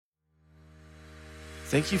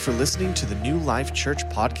Thank you for listening to the New Life Church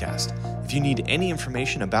podcast. If you need any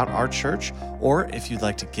information about our church, or if you'd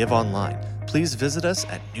like to give online, please visit us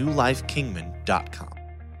at newlifekingman.com.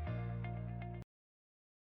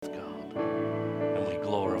 God, and we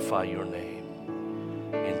glorify your name.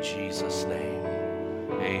 In Jesus' name,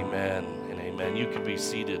 amen and amen. You can be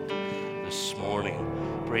seated this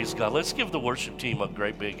morning. Praise God. Let's give the worship team a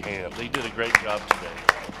great big hand. They did a great job today.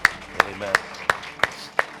 Amen.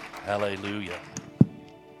 Hallelujah.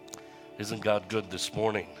 Isn't God good this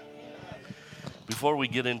morning? Before we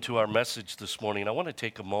get into our message this morning, I want to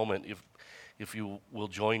take a moment, if you will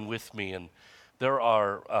join with me. And there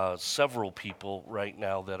are several people right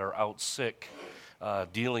now that are out sick,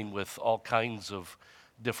 dealing with all kinds of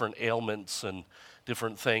different ailments and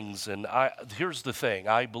different things. And here's the thing.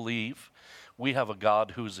 I believe we have a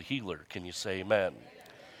God who's a healer. Can you say amen?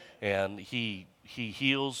 And he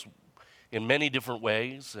heals in many different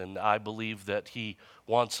ways, and I believe that he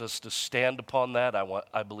wants us to stand upon that.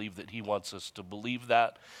 I believe that he wants us to believe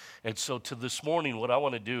that. And so to this morning, what I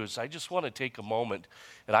want to do is I just want to take a moment,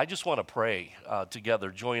 and I just want to pray together,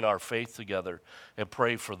 join our faith together, and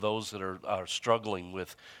pray for those that are struggling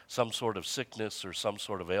with some sort of sickness or some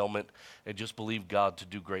sort of ailment, and just believe God to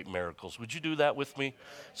do great miracles. Would you do that with me?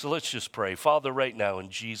 So let's just pray. Father, right now, in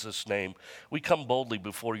Jesus' name, we come boldly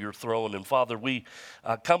before your throne, and Father, we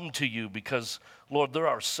come to you because, Lord, there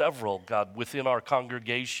are several, God, within our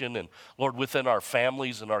congregation and, Lord, within our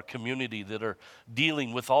families and our community that are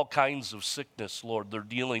dealing with all kinds of sickness, Lord. They're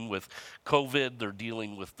dealing with COVID. They're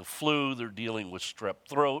dealing with the flu. They're dealing with strep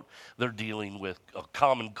throat. They're dealing with a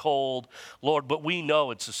common cold, Lord. But we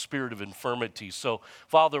know it's a spirit of infirmity. So,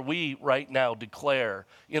 Father, we right now declare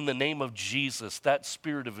in the name of Jesus that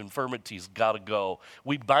spirit of infirmity's got to go.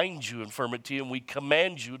 We bind you, infirmity, and we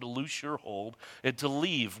command you to loose your hold and to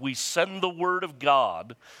leave. We send the word of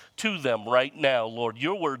God to them right now, Lord.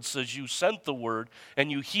 Your word says you sent the word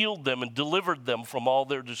and you healed them and delivered them from all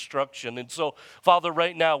their destruction. And so, Father,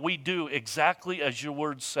 right now we do exactly as your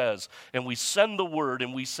word says, and we send the word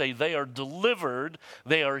and we say they are delivered,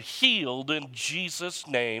 they are healed in Jesus'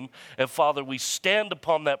 name. And Father, we stand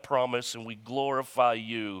upon that promise and we glorify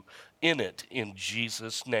you in it in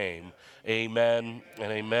Jesus' name. Amen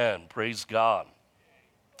and amen. Praise God.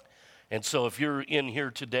 And so if you're in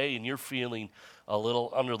here today and you're feeling a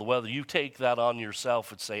little under the weather, you take that on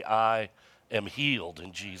yourself and say, I am healed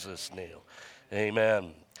in Jesus' name.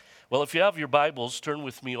 Amen. Well, if you have your Bibles, turn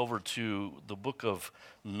with me over to the book of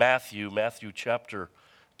Matthew chapter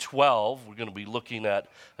 12. We're going to be looking at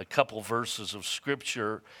a couple verses of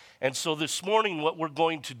Scripture. And so this morning what we're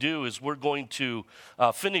going to do is we're going to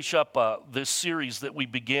finish up this series that we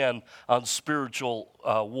began on spiritual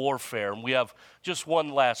warfare. And we have just one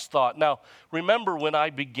last thought. Now, remember when I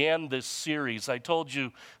began this series, I told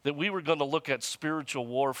you that we were going to look at spiritual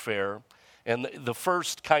warfare. And the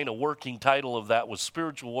first kind of working title of that was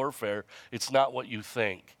Spiritual Warfare, It's Not What You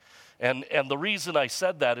Think. And the reason I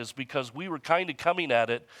said that is because we were kind of coming at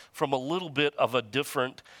it from a little bit of a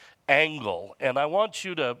different angle. And I want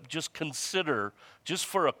you to just consider, just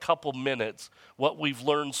for a couple minutes, what we've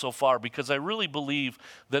learned so far, because I really believe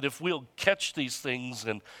that if we'll catch these things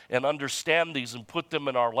and understand these and put them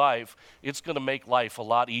in our life, it's going to make life a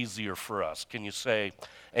lot easier for us. Can you say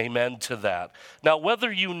amen to that? Now,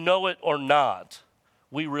 whether you know it or not,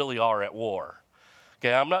 we really are at war.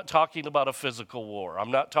 Okay, I'm not talking about a physical war. I'm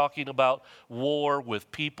not talking about war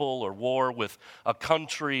with people or war with a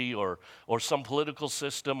country or some political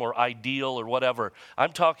system or ideal or whatever.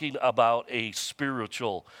 I'm talking about a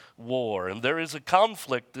spiritual war. And there is a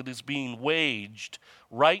conflict that is being waged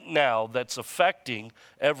right now that's affecting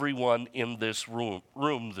everyone in this room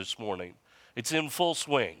this morning. It's in full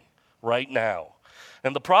swing right now.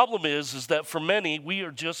 And the problem is that for many, we are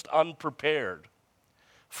just unprepared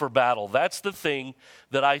for battle. That's the thing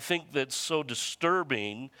that I think that's so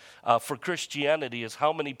disturbing for Christianity, is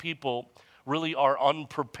how many people really are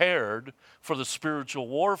unprepared for the spiritual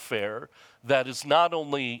warfare that is not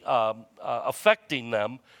only affecting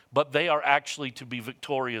them, but they are actually to be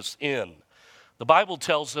victorious in. The Bible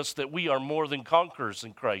tells us that we are more than conquerors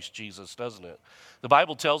in Christ Jesus, doesn't it? The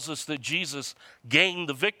Bible tells us that Jesus gained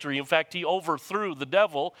the victory. In fact, he overthrew the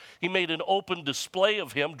devil. He made an open display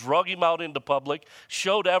of him, drug him out into public,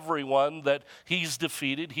 showed everyone that he's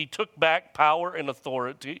defeated. He took back power and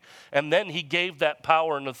authority, and then he gave that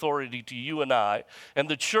power and authority to you and I. And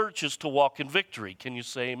the church is to walk in victory. Can you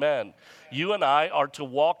say amen? You and I are to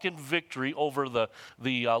walk in victory over the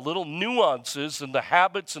little nuances and the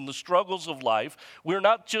habits and the struggles of life. We're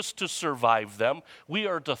not just to survive them. We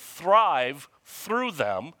are to thrive through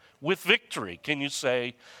them with victory. Can you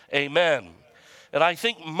say amen? And I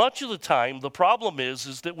think much of the time the problem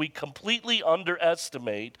is that we completely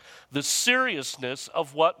underestimate the seriousness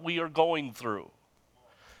of what we are going through.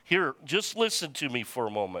 Here, just listen to me for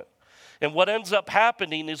a moment. And what ends up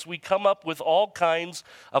happening is we come up with all kinds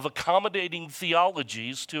of accommodating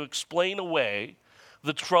theologies to explain away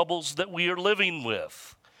the troubles that we are living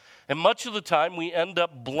with. And much of the time we end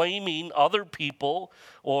up blaming other people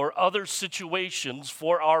or other situations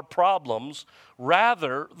for our problems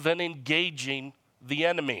rather than engaging the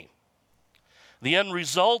enemy. The end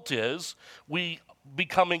result is we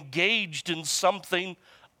become engaged in something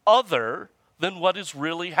other than what is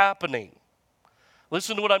really happening.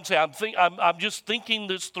 Listen to what I'm saying. I'm just thinking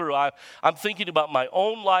this through. I'm thinking about my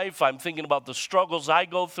own life. I'm thinking about the struggles I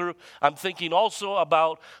go through. I'm thinking also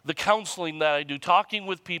about the counseling that I do, talking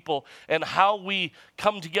with people, and how we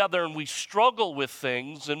come together and we struggle with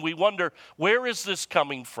things, and we wonder, where is this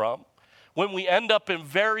coming from? When we end up in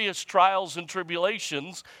various trials and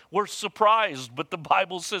tribulations, we're surprised. But the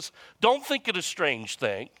Bible says, don't think it a strange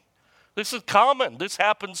thing. This is common. This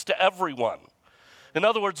happens to everyone. In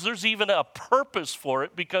other words, there's even a purpose for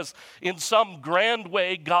it, because in some grand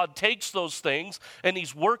way, God takes those things and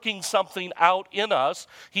he's working something out in us.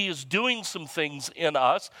 He is doing some things in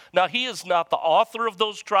us. Now, he is not the author of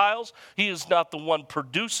those trials. He is not the one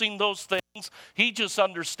producing those things. He just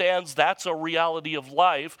understands that's a reality of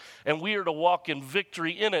life, and we are to walk in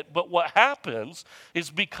victory in it. But what happens is,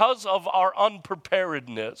 because of our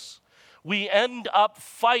unpreparedness, we end up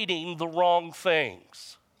fighting the wrong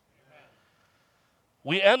things.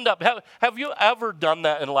 We end up, have you ever done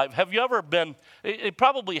that in life? Have you ever been, it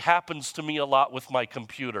probably happens to me a lot with my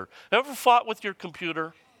computer. Ever fought with your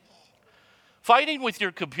computer? Fighting with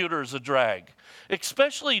your computer is a drag,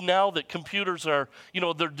 especially now that computers are,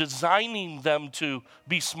 they're designing them to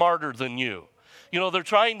be smarter than you. They're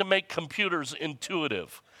trying to make computers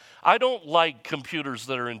intuitive. I don't like computers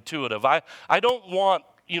that are intuitive. I don't want,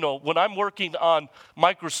 when I'm working on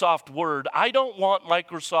Microsoft Word, I don't want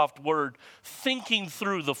Microsoft Word thinking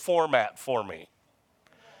through the format for me.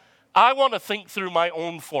 I want to think through my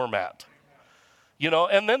own format.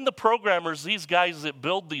 And then the programmers, these guys that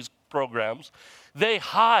build these programs, they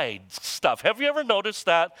hide stuff. Have you ever noticed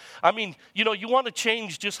that? I mean, you want to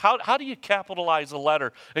change just how do you capitalize a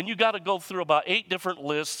letter? And you got to go through about 8 different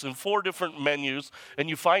lists and 4 different menus, and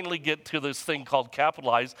you finally get to this thing called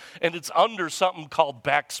capitalize, and it's under something called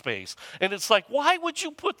backspace. And it's like, why would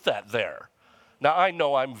you put that there? Now, I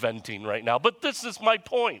know I'm venting right now, but this is my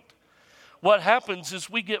point. What happens is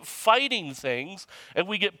we get fighting things, and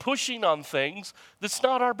we get pushing on things that's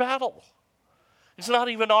not our battle. It's not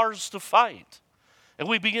even ours to fight. And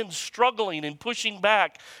we begin struggling and pushing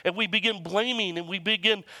back, and we begin blaming, and we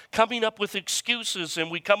begin coming up with excuses, and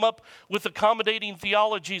we come up with accommodating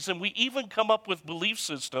theologies, and we even come up with belief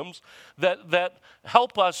systems that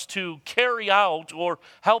help us to carry out or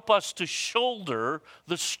help us to shoulder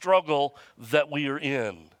the struggle that we are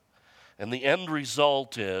in. And the end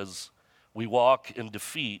result is we walk in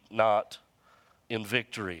defeat, not in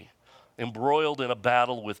victory, embroiled in a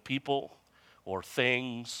battle with people or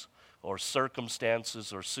things or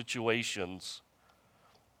circumstances or situations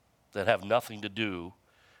that have nothing to do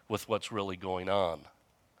with what's really going on.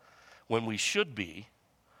 When we should be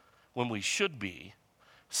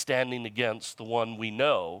standing against the one we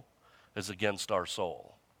know is against our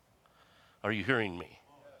soul. Are you hearing me?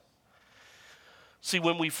 See,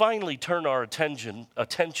 when we finally turn our attention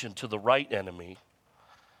to the right enemy,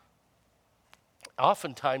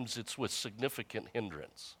 oftentimes it's with significant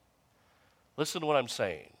hindrance. Listen to what I'm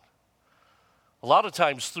saying. A lot of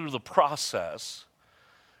times through the process,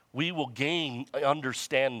 we will gain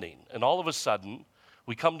understanding, and all of a sudden,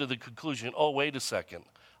 we come to the conclusion, oh, wait a second,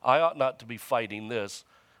 I ought not to be fighting this,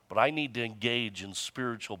 but I need to engage in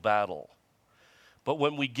spiritual battle. But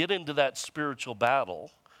when we get into that spiritual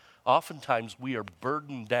battle, oftentimes we are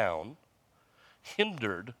burdened down,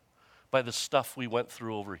 hindered by the stuff we went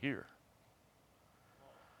through over here.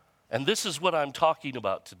 And this is what I'm talking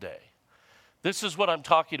about today. This is what I'm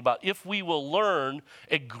talking about. If we will learn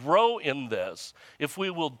and grow in this, if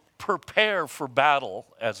we will prepare for battle,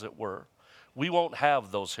 as it were, we won't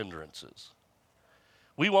have those hindrances.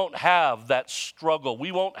 We won't have that struggle.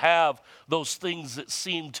 We won't have those things that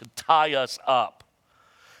seem to tie us up.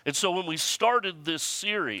 And so when we started this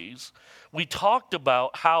series, we talked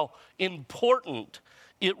about how important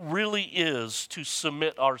it really is to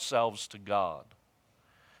submit ourselves to God.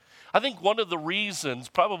 I think one of the reasons,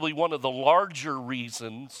 probably one of the larger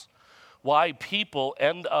reasons, why people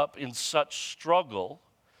end up in such struggle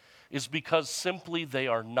is because simply they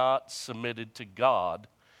are not submitted to God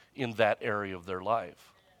in that area of their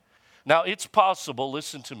life. Now, it's possible,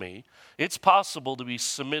 listen to me, it's possible to be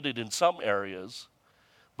submitted in some areas,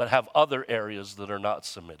 but have other areas that are not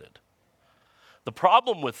submitted. The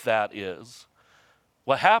problem with that is,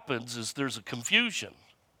 what happens is there's a confusion,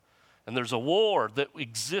 and there's a war that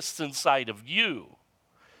exists inside of you.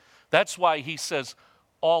 That's why he says,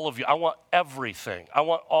 all of you, I want everything. I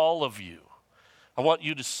want all of you. I want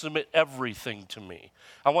you to submit everything to me.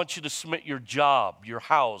 I want you to submit your job, your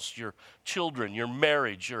house, your children, your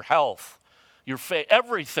marriage, your health, your faith,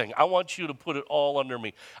 everything. I want you to put it all under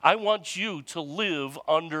me. I want you to live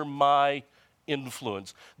under my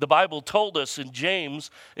influence. The Bible told us in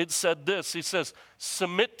James, it said this. He says,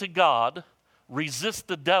 submit to God, resist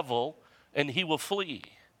the devil, and he will flee.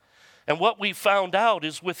 And what we found out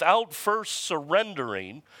is without first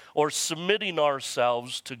surrendering or submitting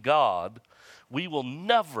ourselves to God, we will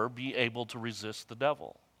never be able to resist the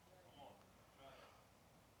devil.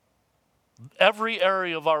 Every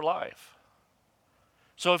area of our life.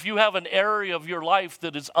 So if you have an area of your life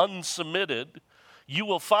that is unsubmitted, you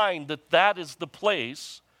will find that that is the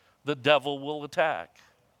place the devil will attack.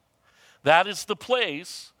 That is the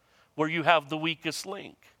place where you have the weakest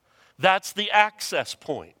link. That's the access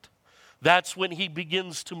point. That's when he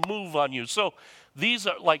begins to move on you. So these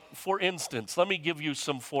are like, for instance, let me give you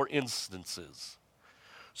some for instances.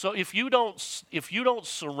 So if you don't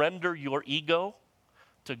surrender your ego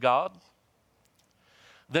to God,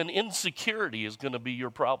 then insecurity is going to be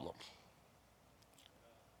your problem.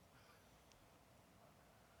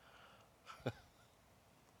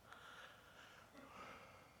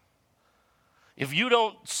 If you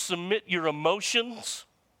don't submit your emotions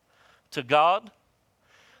to God,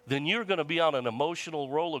 then you're going to be on an emotional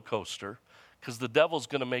roller coaster, because the devil's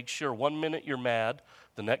going to make sure 1 minute you're mad,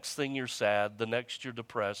 the next thing you're sad, the next you're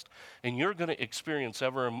depressed, and you're going to experience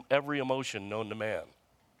every emotion known to man.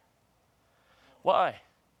 Why?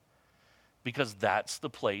 Because that's the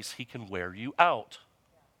place he can wear you out.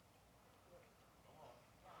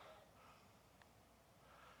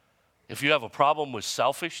 If you have a problem with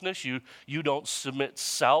selfishness, you don't submit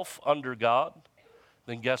self under God,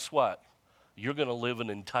 then guess what? You're going to live an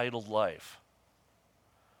entitled life.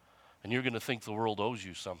 And you're going to think the world owes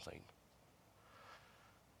you something.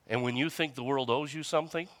 And when you think the world owes you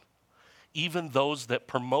something, even those that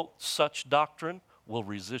promote such doctrine will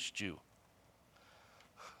resist you.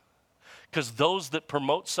 Because those that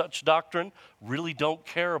promote such doctrine really don't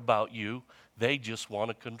care about you. They just want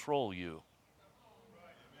to control you.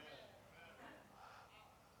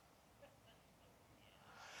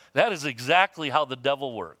 That is exactly how the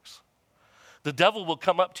devil works. The devil will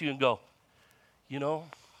come up to you and go, you know,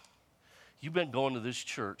 you've been going to this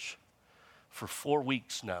church for 4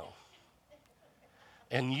 weeks now,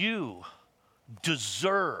 and you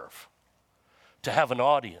deserve to have an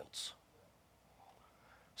audience.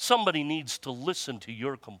 Somebody needs to listen to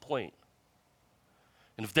your complaint.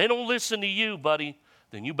 And if they don't listen to you, buddy,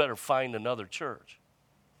 then you better find another church.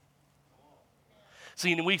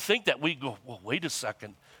 See, and we think that, we go, well, wait a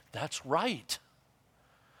second, that's right.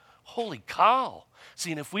 Holy cow.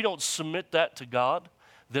 See, and if we don't submit that to God,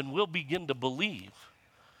 then we'll begin to believe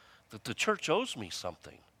that the church owes me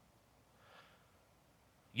something.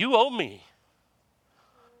 You owe me.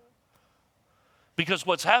 Because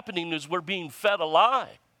what's happening is we're being fed a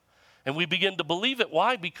lie. And we begin to believe it.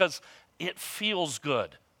 Why? Because it feels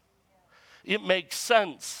good. It makes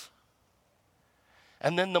sense.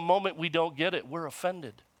 And then the moment we don't get it, we're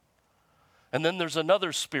offended. And then there's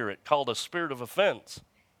another spirit called a spirit of offense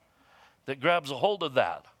that grabs a hold of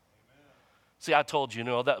that. See, I told you, you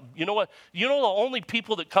know what? You know the only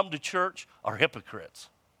people that come to church are hypocrites.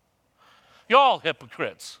 You're all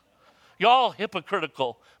hypocrites. You're all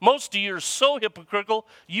hypocritical. Most of you are so hypocritical,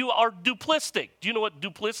 you are duplistic. Do you know what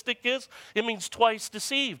duplistic is? It means twice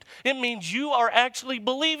deceived. It means you are actually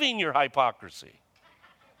believing your hypocrisy.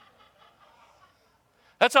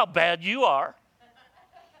 That's how bad you are.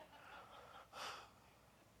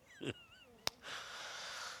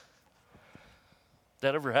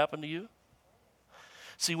 That ever happened to you?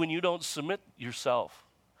 See, when you don't submit yourself,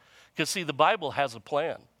 because see, the Bible has a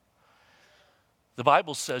plan. The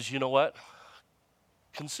Bible says, you know what?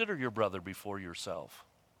 Consider your brother before yourself.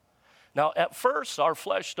 Now, at first, our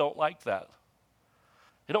flesh don't like that.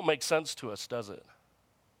 It don't make sense to us, does it?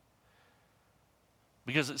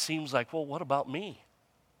 Because it seems like, well, what about me?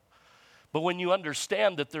 But when you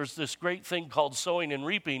understand that there's this great thing called sowing and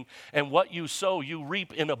reaping, and what you sow, you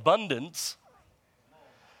reap in abundance,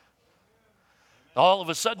 All of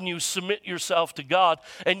a sudden you submit yourself to God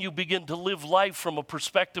and you begin to live life from a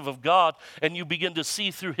perspective of God, and you begin to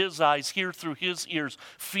see through His eyes, hear through His ears,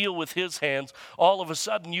 feel with His hands. All of a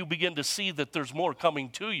sudden you begin to see that there's more coming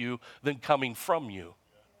to you than coming from you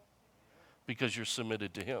because you're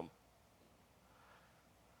submitted to Him.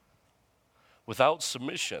 Without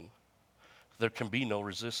submission, there can be no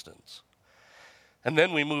resistance. And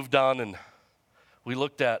then we moved on and we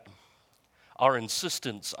looked at our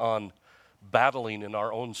insistence on battling in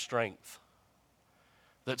our own strength.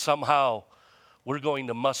 That somehow we're going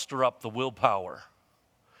to muster up the willpower.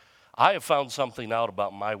 I have found something out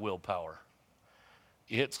about my willpower.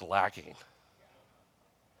 It's lacking.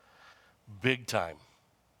 Big time.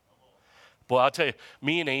 Boy, I'll tell you,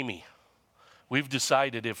 me and Amy, we've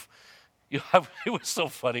decided if, it was so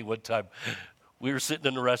funny one time. We were sitting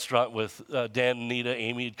in a restaurant with Dan and Nita.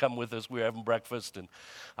 Amy had come with us. We were having breakfast, and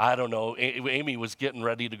I don't know. Amy was getting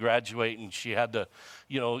ready to graduate, and she had to,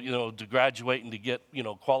 to graduate and to get,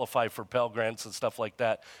 qualify for Pell Grants and stuff like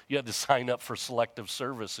that. You had to sign up for selective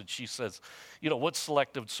service. And she says, what's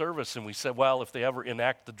selective service? And we said, well, if they ever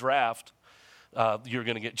enact the draft, you're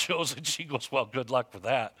going to get chosen. She goes, well, good luck with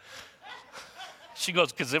that. She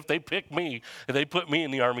goes, because if they pick me and they put me in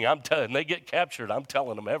the Army, and they get captured, I'm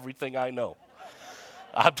telling them everything I know.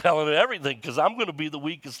 I'm telling them everything because I'm going to be the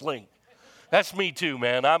weakest link. That's me too,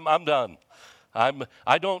 man. I'm done. I'm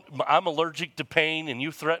allergic to pain, and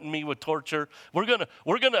you threaten me with torture. We're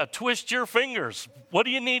gonna twist your fingers. What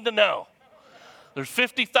do you need to know? There's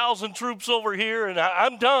 50,000 troops over here, and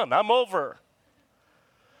I'm done. I'm over.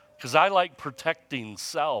 Because I like protecting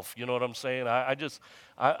self. You know what I'm saying?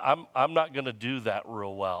 I'm not going to do that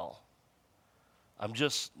real well. I'm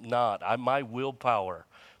just not. My willpower,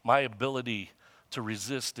 my ability to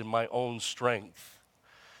resist in my own strength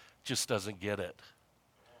just doesn't get it.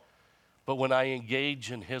 But when I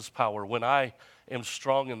engage in His power, when I am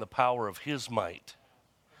strong in the power of His might,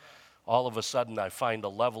 all of a sudden I find a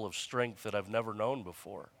level of strength that I've never known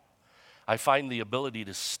before. I find the ability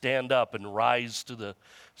to stand up and rise to the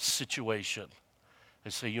situation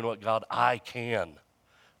and say, you know what, God, I can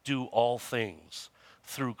do all things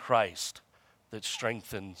through Christ that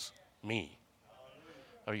strengthens me.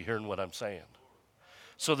 Are you hearing what I'm saying?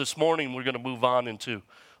 So this morning we're going to move on into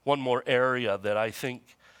one more area that I think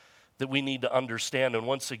that we need to understand. And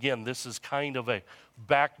once again, this is kind of a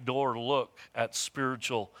backdoor look at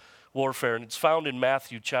spiritual warfare. And it's found in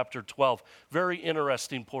Matthew chapter 12. Very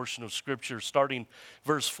interesting portion of Scripture. Starting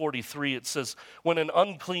verse 43, it says, when an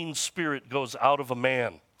unclean spirit goes out of a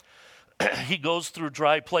man, he goes through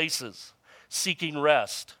dry places, seeking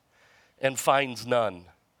rest, and finds none.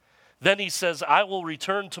 Then he says, I will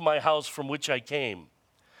return to my house from which I came.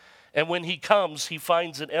 And when he comes, he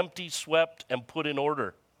finds it empty, swept, and put in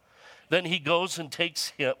order. Then he goes and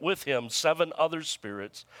takes with him 7 other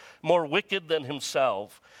spirits, more wicked than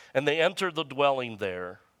himself, and they enter the dwelling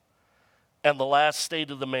there. And the last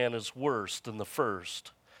state of the man is worse than the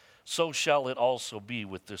first. So shall it also be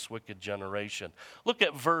with this wicked generation. Look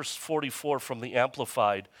at verse 44 from the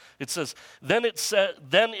Amplified. It says, Then it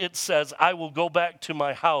says, I will go back to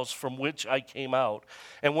my house from which I came out.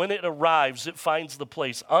 And when it arrives, it finds the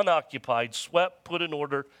place unoccupied, swept, put in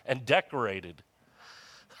order, and decorated.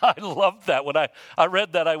 I loved that. When I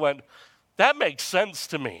read that, I went, that makes sense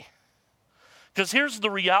to me. Because here's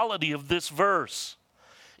the reality of this verse.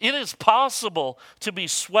 It is possible to be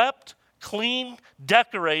swept, clean,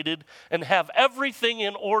 decorated, and have everything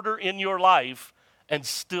in order in your life and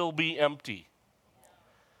still be empty.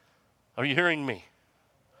 Are you hearing me?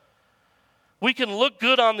 We can look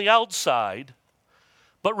good on the outside,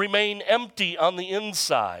 but remain empty on the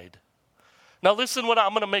inside. Now listen,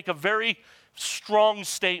 I'm going to make a very strong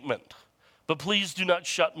statement, but please do not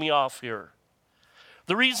shut me off here.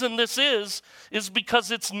 The reason this is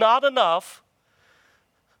because it's not enough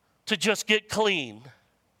to just get clean.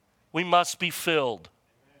 We must be filled.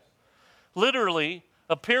 Literally,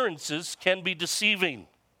 appearances can be deceiving.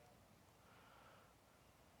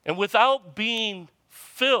 And without being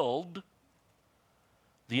filled,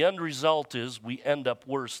 the end result is we end up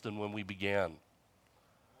worse than when we began.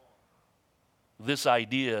 This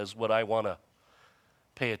idea is what I want to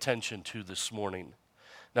pay attention to this morning.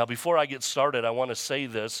 Now, before I get started, I want to say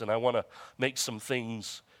this, and I want to make some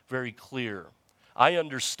things very clear. I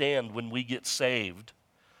understand when we get saved,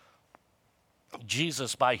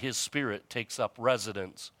 Jesus, by His Spirit, takes up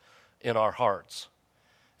residence in our hearts,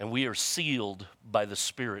 and we are sealed by the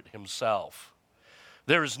Spirit Himself.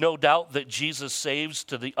 There is no doubt that Jesus saves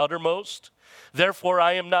to the uttermost. Therefore,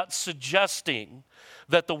 I am not suggesting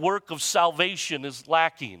that the work of salvation is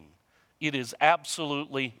lacking. It is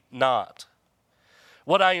absolutely not.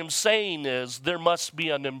 What I am saying is there must be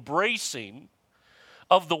an embracing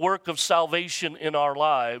of the work of salvation in our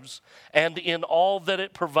lives and in all that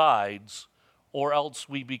it provides, or else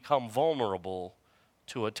we become vulnerable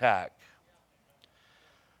to attack.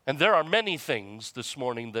 And there are many things this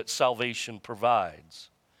morning that salvation provides.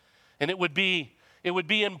 And it would be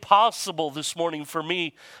impossible this morning for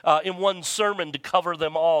me in one sermon to cover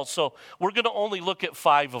them all. So we're going to only look at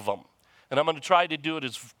 5 of them. And I'm going to try to do it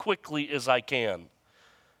as quickly as I can.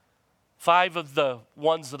 5 of the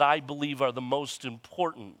ones that I believe are the most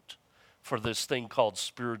important for this thing called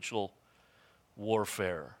spiritual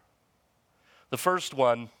warfare. The first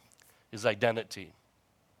one is identity.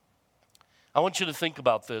 I want you to think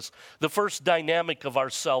about this. The first dynamic of our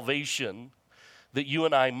salvation that you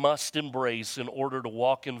and I must embrace in order to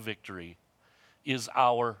walk in victory is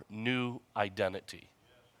our new identity.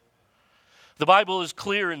 The Bible is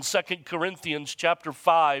clear in 2 Corinthians chapter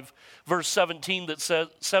 5, verse 17 that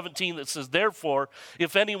says, therefore,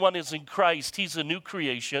 if anyone is in Christ, he's a new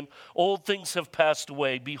creation. Old things have passed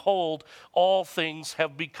away. Behold, all things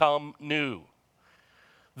have become new.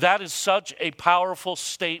 That is such a powerful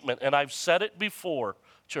statement, and I've said it before,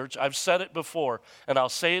 church. I've said it before, and I'll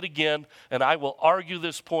say it again, and I will argue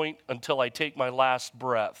this point until I take my last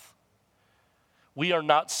breath. We are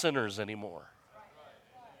not sinners anymore.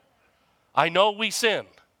 I know we sin. I'm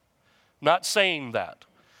not saying that.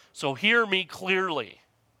 So hear me clearly.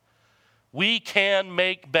 We can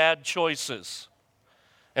make bad choices,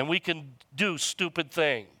 and we can do stupid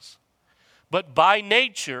things. But by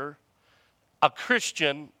nature, a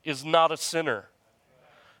Christian is not a sinner.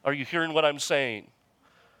 Are you hearing what I'm saying?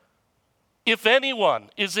 If anyone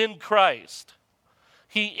is in Christ,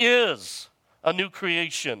 he is a new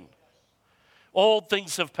creation. Old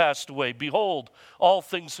things have passed away. Behold, all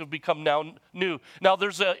things have become now new. Now,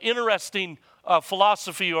 there's an interesting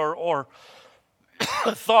philosophy or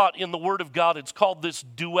thought in the Word of God. It's called this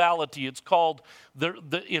duality. It's called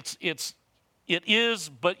it is,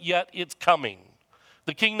 but yet it's coming.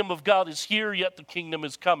 The kingdom of God is here, yet the kingdom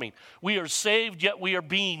is coming. We are saved, yet we are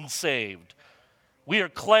being saved. We are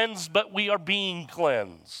cleansed, but we are being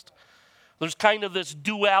cleansed. There's kind of this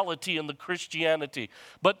duality in the Christianity.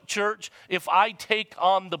 But church, if I take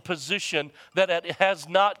on the position that it has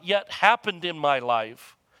not yet happened in my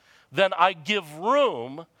life, then I give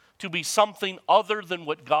room to be something other than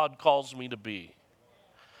what God calls me to be.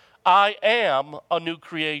 I am a new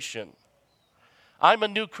creation. I'm a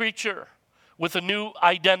new creature with a new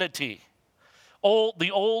identity.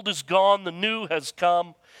 The old is gone, the new has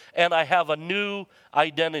come, and I have a new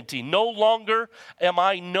identity. No longer am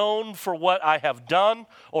I known for what I have done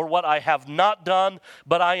or what I have not done,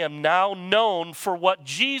 but I am now known for what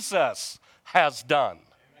Jesus has done.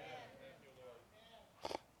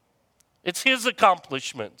 It's his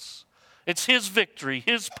accomplishments. It's his victory,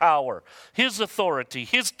 his power, his authority,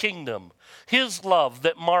 his kingdom, his love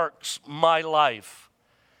that marks my life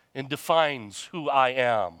and defines who I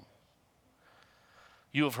am.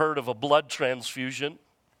 You have heard of a blood transfusion.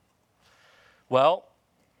 Well,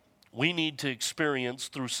 we need to experience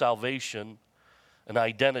through salvation an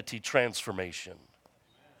identity transformation.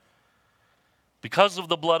 Because of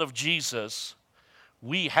the blood of Jesus,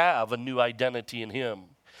 we have a new identity in him.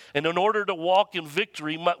 And in order to walk in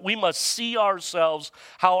victory, we must see ourselves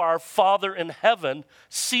how our Father in heaven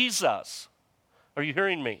sees us. Are you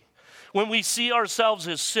hearing me? When we see ourselves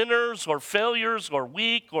as sinners or failures or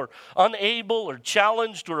weak or unable or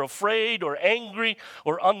challenged or afraid or angry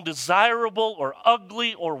or undesirable or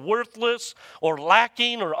ugly or worthless or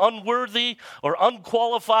lacking or unworthy or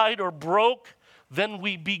unqualified or broke, then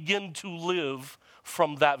we begin to live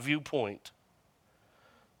from that viewpoint.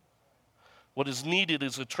 What is needed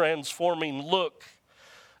is a transforming look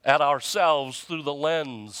at ourselves through the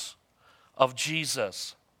lens of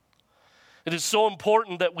Jesus. It is so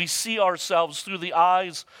important that we see ourselves through the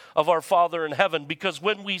eyes of our Father in heaven, because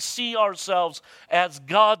when we see ourselves as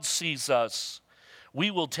God sees us, we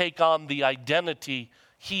will take on the identity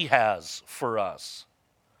he has for us.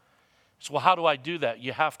 So how do I do that?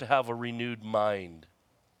 You have to have a renewed mind.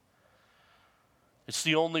 It's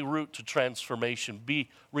the only route to transformation. Be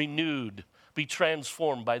renewed, be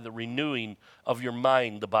transformed by the renewing of your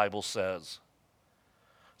mind, the Bible says.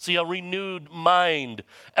 See, a renewed mind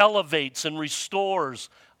elevates and restores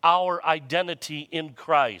our identity in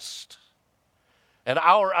Christ. And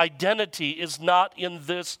our identity is not in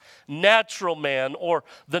this natural man or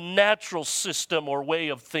the natural system or way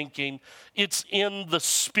of thinking. It's in the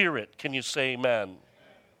Spirit. Can you say amen?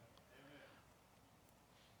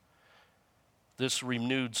 This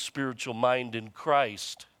renewed spiritual mind in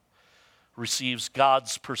Christ receives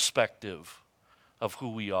God's perspective of who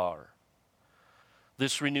we are.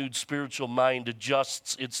 This renewed spiritual mind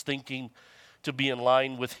adjusts its thinking to be in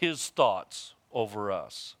line with his thoughts over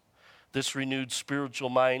us. This renewed spiritual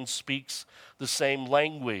mind speaks the same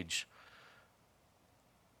language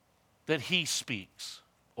that he speaks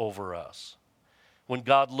over us. When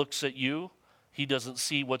God looks at you, he doesn't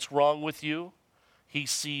see what's wrong with you. He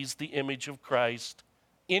sees the image of Christ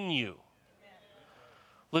in you.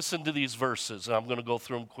 Listen to these verses, and I'm going to go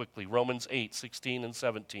through them quickly. Romans 8, 16 and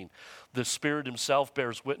 17. The Spirit himself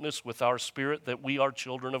bears witness with our spirit that we are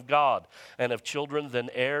children of God. And if children, then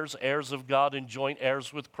heirs, heirs of God, and joint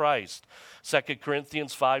heirs with Christ. 2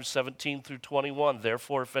 Corinthians 5, 17 through 21.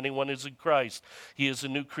 Therefore, if anyone is in Christ, he is a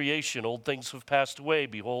new creation. Old things have passed away.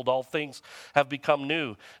 Behold, all things have become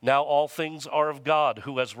new. Now all things are of God,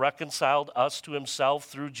 who has reconciled us to himself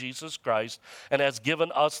through Jesus Christ, and has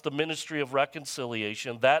given us the ministry of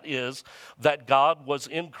reconciliation. That is, that God was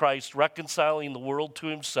in Christ reconciling the world to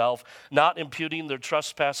himself, not imputing their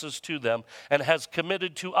trespasses to them, and has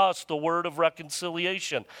committed to us the word of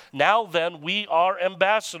reconciliation. Now then, we are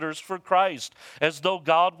ambassadors for Christ, as though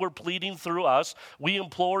God were pleading through us. We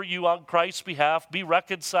implore you on Christ's behalf, be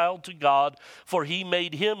reconciled to God, for he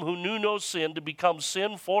made him who knew no sin to become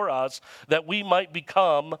sin for us, that we might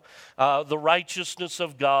become the righteousness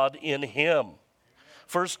of God in him.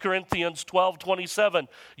 1 Corinthians 12:27,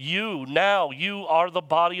 you are the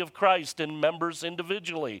body of Christ and members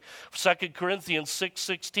individually. 2 Corinthians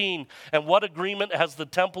 6:16, and what agreement has the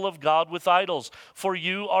temple of God with idols? For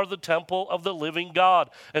you are the temple of the living God.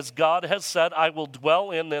 As God has said, I will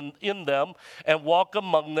dwell in them and walk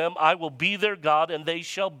among them. I will be their God and they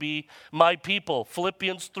shall be my people.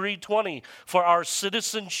 Philippians 3:20, for our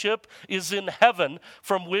citizenship is in heaven,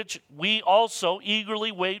 from which we also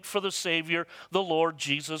eagerly wait for the Savior, the Lord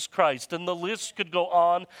Jesus Christ. And the list could go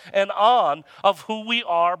on and on of who we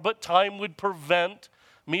are, but time would prevent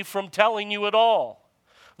me from telling you it all.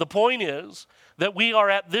 The point is that we are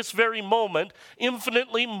at this very moment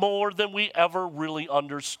infinitely more than we ever really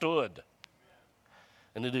understood.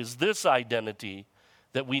 And it is this identity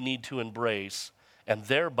that we need to embrace, and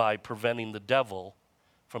thereby preventing the devil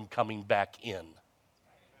from coming back in.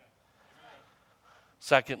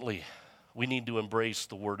 Secondly, we need to embrace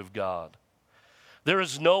the Word of God. There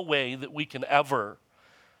is no way that we can ever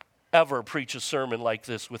preach a sermon like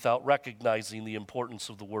this without recognizing the importance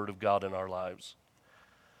of the Word of God in our lives.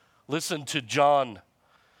 Listen to John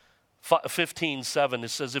 15:7. It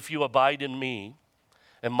says, if you abide in me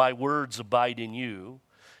and my words abide in you,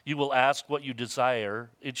 you will ask what you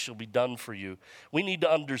desire, it shall be done for you. We need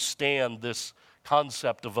to understand this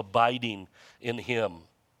concept of abiding in him.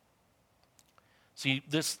 See,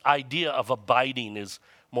 this idea of abiding is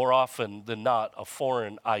more often than not a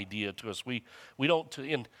foreign idea to us. We don't,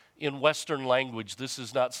 in Western language, this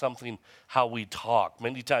is not something how we talk.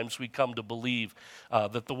 Many times we come to believe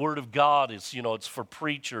that the Word of God is, it's for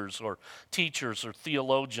preachers or teachers or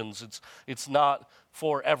theologians. It's not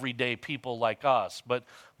for everyday people like us. But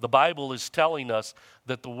the Bible is telling us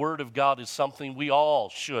that the Word of God is something we all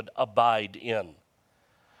should abide in.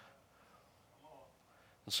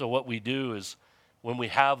 And so what we do is, when we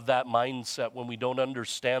have that mindset, when we don't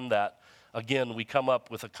understand that, again, we come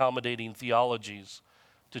up with accommodating theologies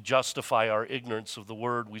to justify our ignorance of the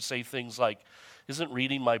Word. We say things like, isn't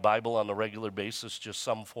reading my Bible on a regular basis just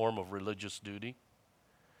some form of religious duty?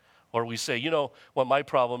 Or we say, what my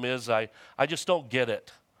problem is, I just don't get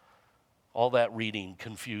it. All that reading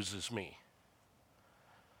confuses me.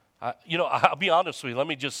 I'll be honest with you. Let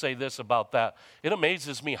me just say this about that. It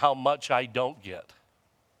amazes me how much I don't get.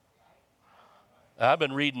 I've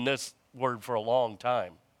been reading this word for a long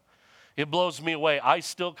time. It blows me away. I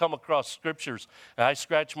still come across scriptures, and I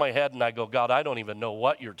scratch my head and I go, God, I don't even know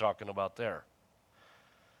what you're talking about there.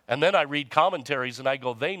 And then I read commentaries and I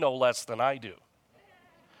go, they know less than I do.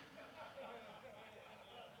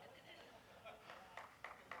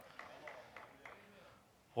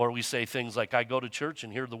 Or we say things like, I go to church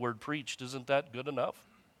and hear the word preached. Isn't that good enough?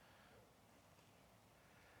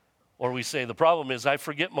 Or we say, the problem is I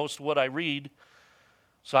forget most of what I read,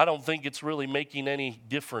 so I don't think it's really making any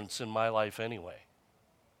difference in my life anyway.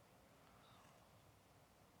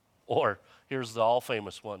 Or here's the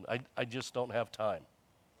all-famous one, I just don't have time.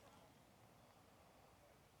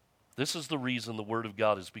 This is the reason the Word of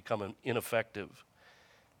God has become ineffective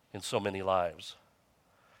in so many lives.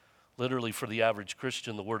 Literally, for the average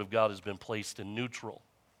Christian, the Word of God has been placed in neutral.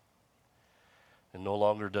 And no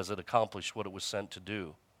longer does it accomplish what it was sent to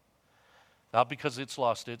do. Not because it's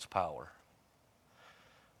lost its power,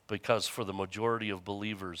 because for the majority of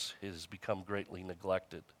believers, it has become greatly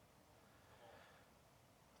neglected.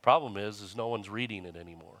 Problem is no one's reading it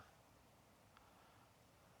anymore.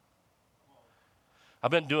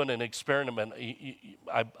 I've been doing an experiment.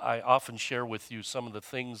 I often share with you some of the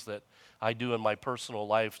things that I do in my personal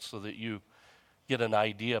life so that you get an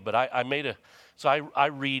idea. But I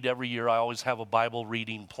read every year. I always have a Bible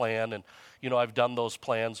reading plan. And, I've done those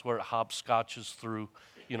plans where it hopscotches through,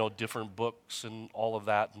 different books and all of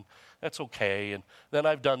that. And that's okay. And then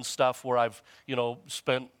I've done stuff where I've,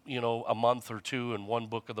 spent, a month or two in one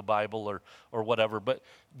book of the Bible or whatever. But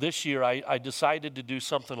this year I decided to do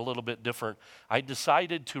something a little bit different. I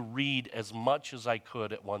decided to read as much as I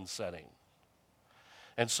could at one setting.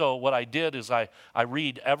 And so what I did is I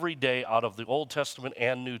read every day out of the Old Testament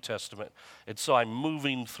and New Testament. And so I'm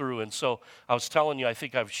moving through. And so I was telling you, I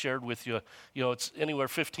think I've shared with you, it's anywhere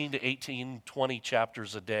 15 to 18, 20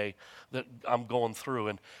 chapters a day that I'm going through.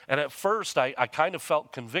 And at first I kind of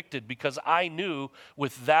felt convicted because I knew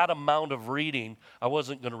with that amount of reading, I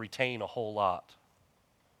wasn't going to retain a whole lot.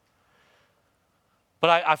 But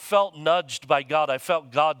I felt nudged by God. I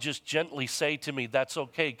felt God just gently say to me, that's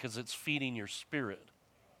okay because it's feeding your spirit.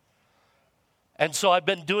 And so I've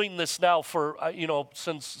been doing this now for,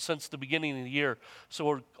 since the beginning of the year. So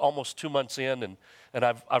we're almost 2 months in, and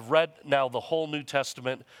I've read now the whole New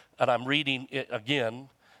Testament, and I'm reading it again,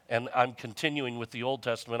 and I'm continuing with the Old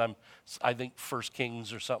Testament. I think 1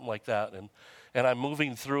 Kings or something like that, and I'm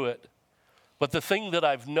moving through it. But the thing that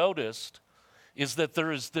I've noticed is that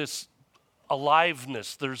there is this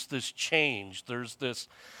aliveness, there's this change, there's this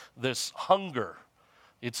hunger.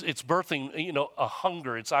 It's birthing, a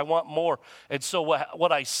hunger. It's I want more. And so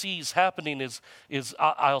what I see is happening is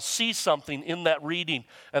I'll see something in that reading,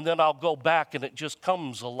 and then I'll go back, and it just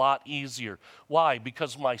comes a lot easier. Why?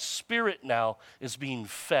 Because my spirit now is being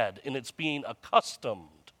fed, and it's being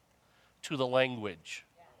accustomed to the language.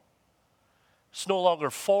 It's no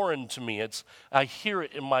longer foreign to me. I hear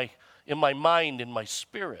it in my mind, in my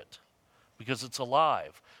spirit, because it's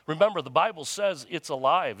alive. Remember, the Bible says it's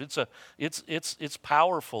alive. It's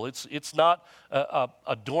powerful. It's not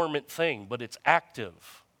a dormant thing, but it's active.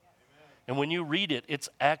 Amen. And when you read it, it's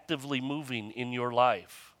actively moving in your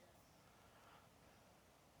life.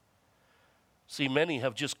 See, many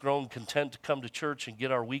have just grown content to come to church and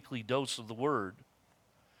get our weekly dose of the Word,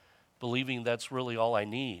 believing that's really all I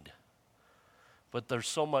need. But there's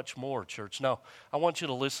so much more, church. Now, I want you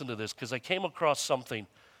to listen to this because I came across something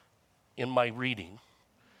in my reading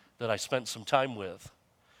that I spent some time with.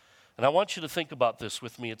 And I want you to think about this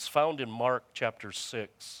with me. It's found in Mark chapter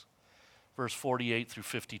 6, verse 48 through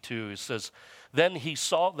 52. It says, "Then he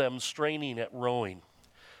saw them straining at rowing,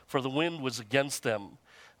 for the wind was against them.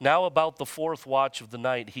 Now about the 4th watch of the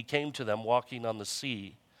night, he came to them walking on the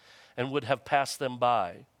sea, and would have passed them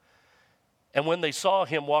by. And when they saw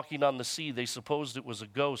him walking on the sea, they supposed it was a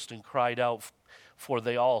ghost and cried out, for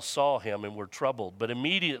they all saw him and were troubled. But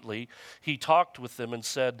immediately he talked with them and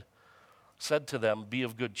said to them, 'Be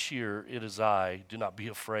of good cheer, it is I, do not be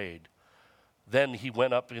afraid.' Then he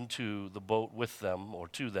went up into the boat with them, or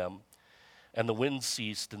to them, and the wind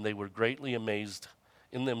ceased, and they were greatly amazed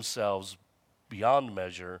in themselves beyond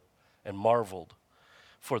measure, and marveled,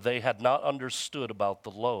 for they had not understood about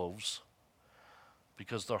the loaves,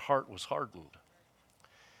 because their heart was hardened."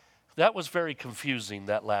 That was very confusing,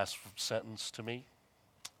 that last sentence to me.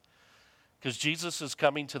 Because Jesus is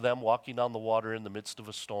coming to them walking on the water in the midst of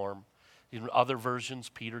a storm. In other versions,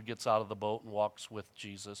 Peter gets out of the boat and walks with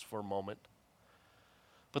Jesus for a moment.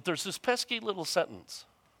 But there's this pesky little sentence.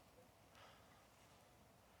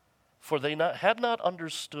 For they had not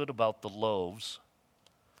understood about the loaves.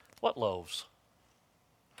 What loaves?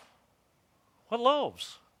 What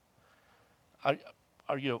loaves?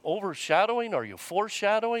 Are you overshadowing? Are you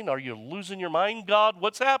foreshadowing? Are you losing your mind, God?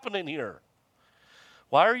 What's happening here?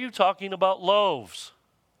 Why are you talking about loaves?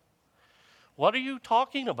 What are you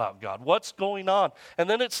talking about, God? What's going on? And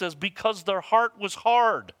then it says, because their heart was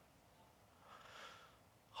hard.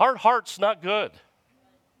 Hard heart's not good.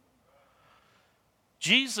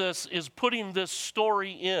 Jesus is putting this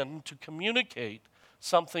story in to communicate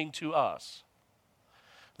something to us.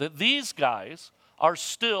 That these guys are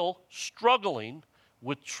still struggling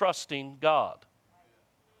with trusting God.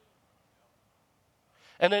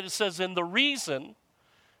 And then it says, and the reason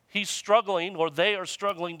he's struggling, or they are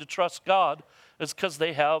struggling to trust God, is because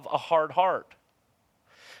they have a hard heart.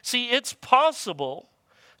 See, it's possible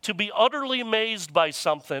to be utterly amazed by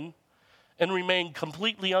something and remain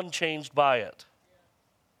completely unchanged by it.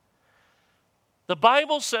 The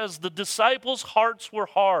Bible says the disciples' hearts were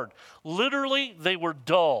hard. Literally, they were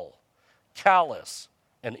dull, callous,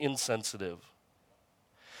 and insensitive.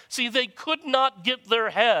 See, they could not get their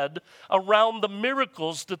head around the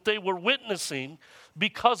miracles that they were witnessing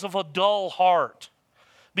because of a dull heart,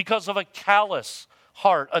 because of a callous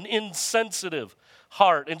heart, an insensitive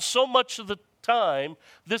heart. And so much of the time,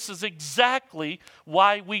 this is exactly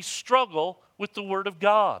why we struggle with the Word of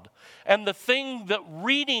God. And the thing that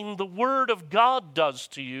reading the Word of God does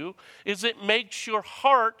to you is it makes your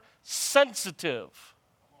heart sensitive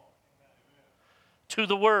to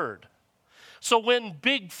the Word. So when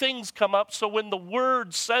big things come up, so when the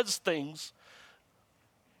Word says things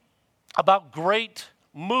about great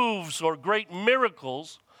moves or great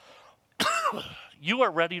miracles, you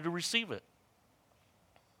are ready to receive it.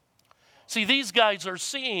 See, these guys are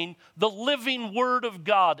seeing the living Word of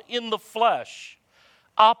God in the flesh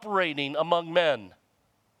operating among men.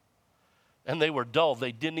 And they were dull.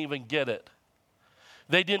 They didn't even get it.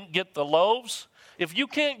 They didn't get the loaves. If you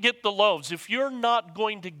can't get the loaves, if you're not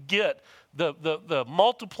going to get the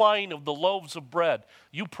multiplying of the loaves of bread,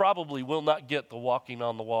 you probably will not get the walking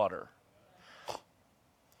on the water.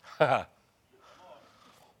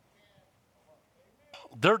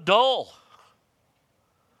 They're dull.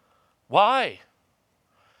 Why?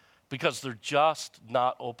 Because they're just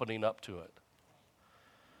not opening up to it.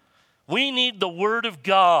 We need the Word of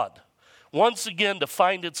God once again to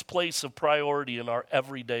find its place of priority in our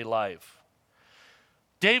everyday life.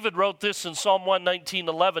 David wrote this in Psalm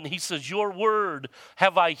 119:11. He says, "Your word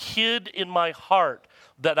have I hid in my heart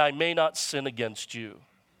that I may not sin against you."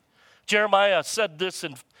 Jeremiah said this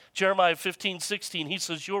in Jeremiah 15:16, he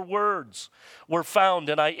says, "Your words were found,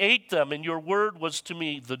 and I ate them, and your word was to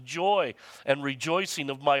me the joy and rejoicing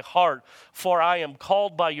of my heart, for I am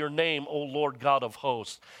called by your name, O Lord God of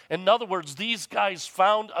hosts." In other words, these guys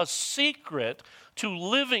found a secret to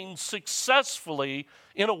living successfully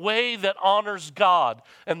in a way that honors God,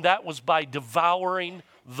 and that was by devouring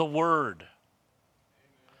the word.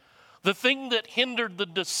 The thing that hindered the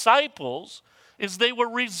disciples is they were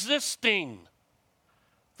resisting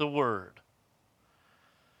the word.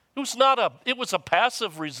 It was a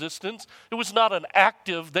passive resistance. It was not an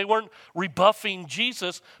active. They weren't rebuffing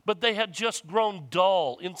Jesus, but they had just grown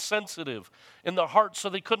dull, insensitive in their hearts, so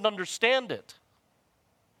they couldn't understand it.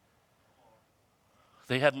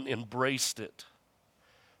 They hadn't embraced it.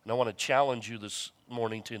 And I want to challenge you this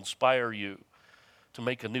morning to inspire you to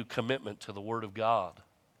make a new commitment to the Word of God.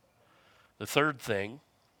 The third thing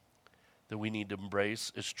that we need to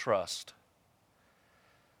embrace is trust.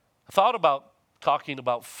 I thought about talking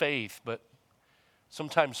about faith, but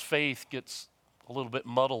sometimes faith gets a little bit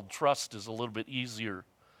muddled. Trust is a little bit easier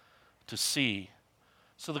to see.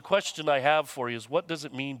 So the question I have for you is, what does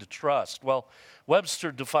it mean to trust? Well,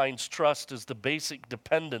 Webster defines trust as the basic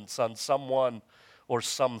dependence on someone or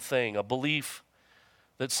something, a belief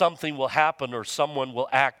that something will happen or someone will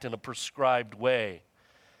act in a prescribed way.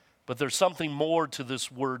 But there's something more to this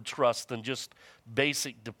word trust than just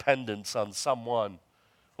basic dependence on someone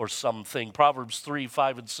or something. Proverbs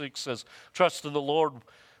 3:5-6 says, "Trust in the Lord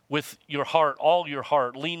with your heart, all your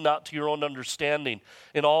heart. Lean not to your own understanding.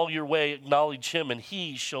 In all your way acknowledge him, and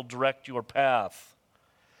he shall direct your path."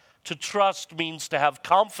 To trust means to have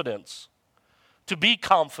confidence, to be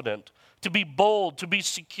confident, to be bold, to be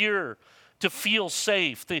secure, to feel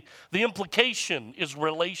safe. The implication is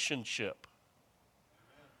relationship.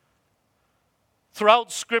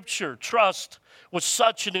 Throughout Scripture, trust was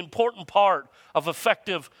such an important part of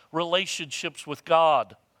effective relationships with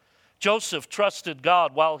God. Joseph trusted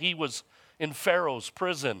God while he was in Pharaoh's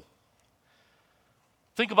prison.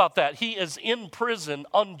 Think about that. He is in prison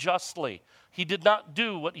unjustly. He did not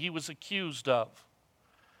do what he was accused of.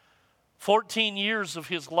 14 years of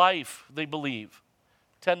his life, they believe,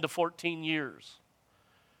 10 to 14 years.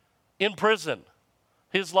 In prison,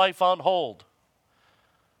 his life on hold.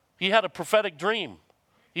 He had a prophetic dream.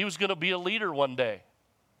 He was going to be a leader one day.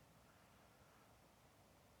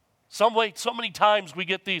 So many times we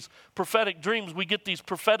get these prophetic dreams, we get these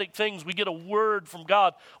prophetic things, we get a word from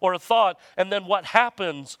God or a thought, and then what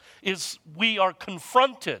happens is we are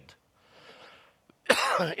confronted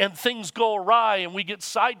and things go awry and we get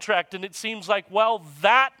sidetracked, and it seems like, well,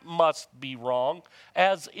 that must be wrong,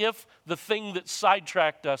 as if the thing that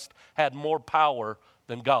sidetracked us had more power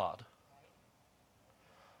than God.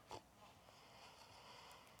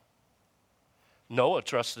 Noah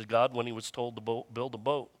trusted God when he was told to build a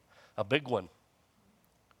boat, a big one,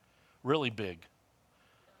 really big.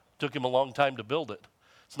 Took him a long time to build it.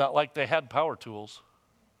 It's not like they had power tools.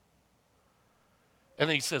 And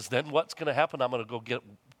he says, then what's going to happen? I'm going to go get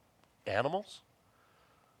animals?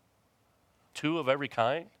 2 of every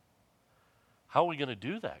kind? How are we going to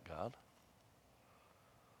do that, God?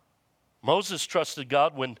 Moses trusted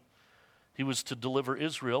God when he was to deliver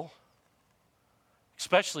Israel,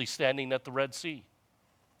 especially standing at the Red Sea.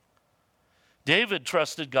 David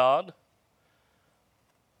trusted God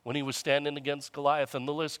when he was standing against Goliath, and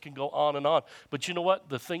the list can go on and on. But you know what?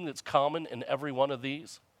 The thing that's common in every one of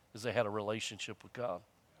these is they had a relationship with God.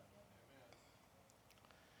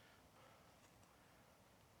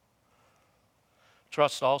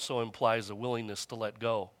 Trust also implies a willingness to let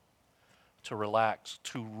go, to relax,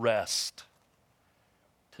 to rest,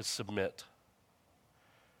 to submit.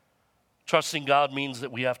 Trusting God means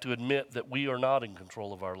that we have to admit that we are not in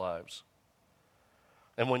control of our lives.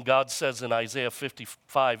 And when God says in Isaiah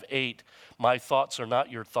 55:8, my thoughts are not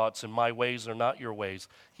your thoughts and my ways are not your ways,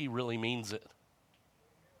 he really means it.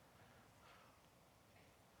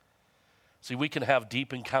 See, we can have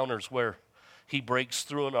deep encounters where he breaks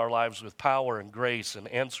through in our lives with power and grace and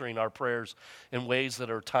answering our prayers in ways that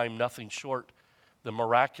are time nothing short the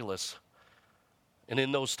miraculous. And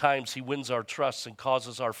in those times, he wins our trust and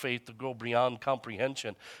causes our faith to grow beyond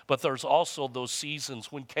comprehension. But there's also those seasons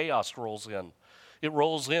when chaos rolls in. It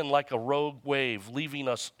rolls in like a rogue wave, leaving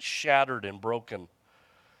us shattered and broken.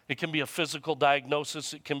 It can be a physical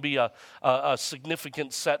diagnosis. It can be a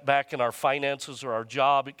significant setback in our finances or our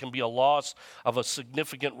job. It can be a loss of a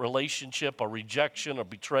significant relationship, a rejection, a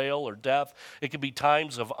betrayal, or death. It can be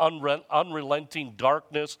times of unrelenting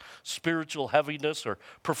darkness, spiritual heaviness, or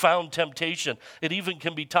profound temptation. It even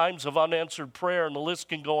can be times of unanswered prayer, and the list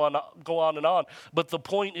can go on and on. But the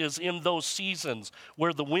point is, in those seasons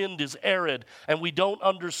where the wind is arid and we don't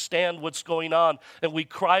understand what's going on, and we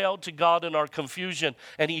cry out to God in our confusion,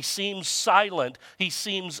 and he seems silent, he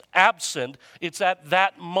seems absent, it's at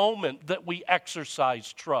that moment that we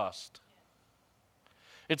exercise trust.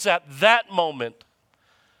 It's at that moment,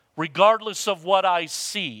 regardless of what I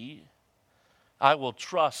see, I will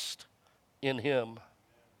trust in him.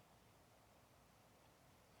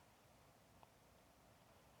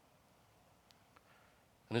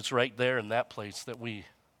 And it's right there in that place that we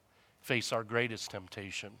face our greatest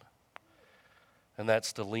temptation, and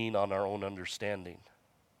that's to lean on our own understanding.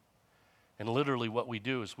 And literally what we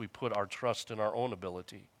do is we put our trust in our own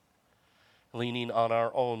ability, leaning on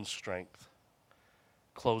our own strength,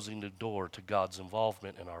 closing the door to God's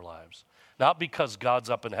involvement in our lives. Not because God's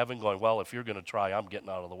up in heaven going, well, if you're going to try, I'm getting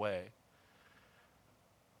out of the way.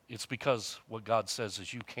 It's because what God says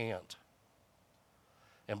is you can't.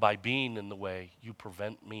 And by being in the way, you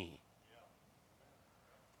prevent me.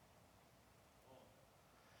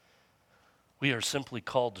 We are simply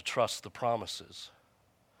called to trust the promises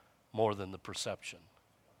more than the perception.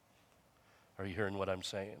 Are you hearing what I'm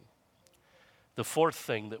saying? The fourth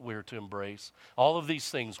thing that we're to embrace, all of these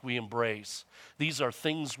things we embrace, these are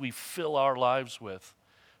things we fill our lives with,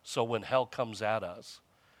 so when hell comes at us,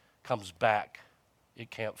 comes back, it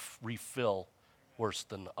can't refill worse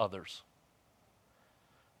than others.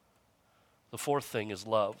 The fourth thing is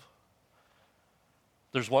love.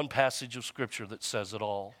 There's one passage of Scripture that says it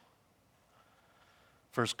all.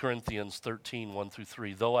 1 Corinthians 13,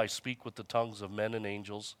 1-3. Though I speak with the tongues of men and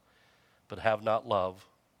angels, but have not love,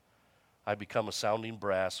 I become a sounding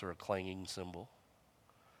brass or a clanging cymbal.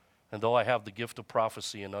 And though I have the gift of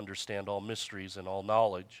prophecy and understand all mysteries and all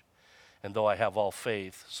knowledge, and though I have all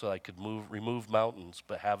faith so I could remove mountains,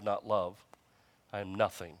 but have not love, I am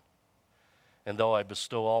nothing. And though I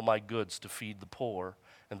bestow all my goods to feed the poor,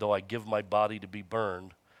 and though I give my body to be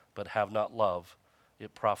burned, but have not love,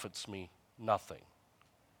 it profits me nothing.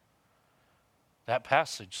 That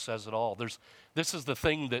passage says it all. This is the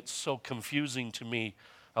thing that's so confusing to me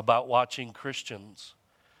about watching Christians.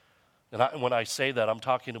 And when I say that, I'm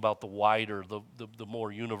talking about the wider, the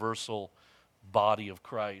more universal body of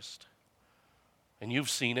Christ. And you've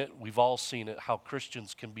seen it, we've all seen it, how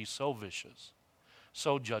Christians can be so vicious,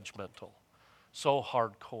 so judgmental, so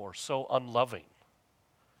hardcore, so unloving,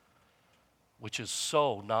 which is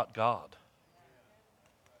so not God.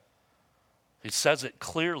 It says it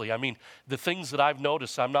clearly. I mean, the things that I've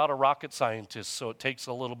noticed, I'm not a rocket scientist, so it takes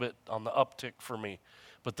a little bit on the uptick for me.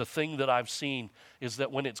 But the thing that I've seen is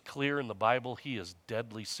that when it's clear in the Bible, he is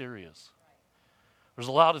deadly serious. There's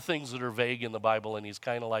a lot of things that are vague in the Bible, and he's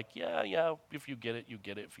kind of like, yeah, if you get it, you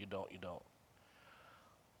get it. If you don't, you don't.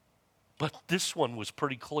 But this one was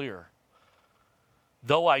pretty clear.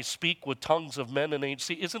 Though I speak with tongues of men and angels.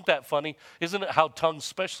 See, isn't that funny? Isn't it how tongues,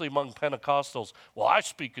 especially among Pentecostals, well, I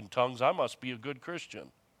speak in tongues, I must be a good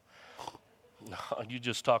Christian. No, you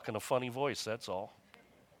just talk in a funny voice, that's all.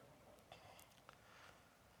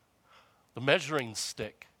 The measuring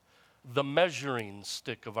stick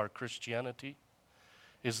of our Christianity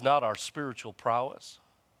is not our spiritual prowess.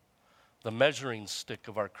 The measuring stick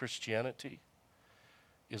of our Christianity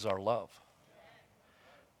is our love.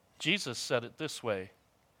 Jesus said it this way,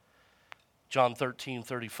 John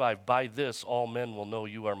 13:35, by this all men will know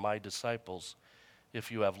you are my disciples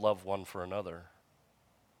if you have love one for another.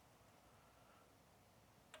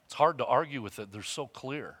 It's hard to argue with it. They're so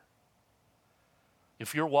clear.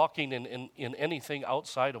 If you're walking in anything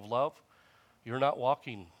outside of love, you're not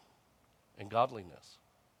walking in godliness.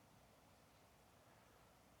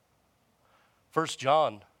 1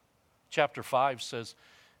 John chapter 5 says,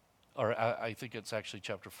 or I think it's actually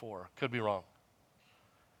chapter 4. Could be wrong.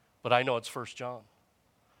 But I know it's 1 John.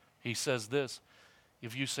 He says this,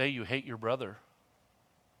 if you say you hate your brother,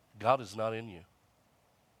 God is not in you.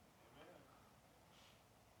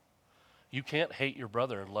 You can't hate your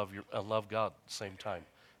brother and love God at the same time.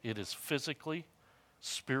 It is physically,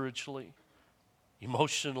 spiritually,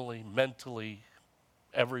 emotionally, mentally,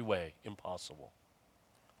 every way impossible.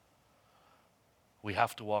 We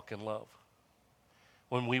have to walk in love.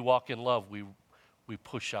 When we walk in love, we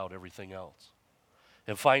push out everything else.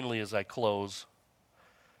 And finally, as I close,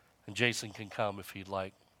 and Jason can come if he'd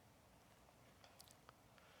like,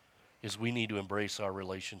 is we need to embrace our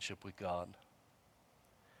relationship with God.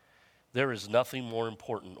 There is nothing more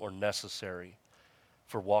important or necessary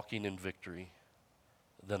for walking in victory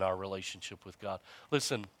than our relationship with God.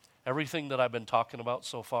 Listen, everything that I've been talking about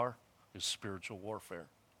so far is spiritual warfare.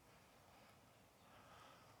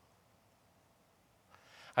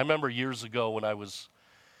 I remember years ago when I was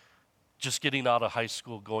just getting out of high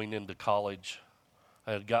school, going into college,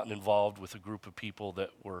 I had gotten involved with a group of people that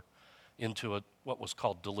were into what was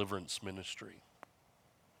called deliverance ministry.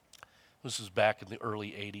 This is back in the early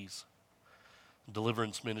 80s.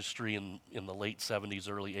 Deliverance ministry in the late 70s,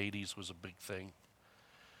 early 80s was a big thing.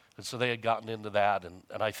 And so they had gotten into that. And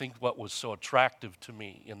I think what was so attractive to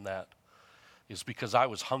me in that is because I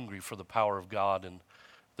was hungry for the power of God, and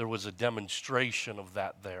there was a demonstration of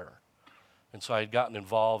that there. And so I had gotten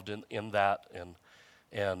involved in that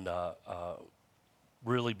and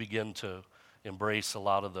really began to embrace a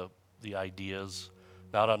lot of the ideas,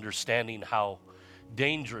 not understanding how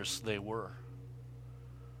dangerous they were.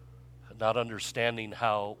 Not understanding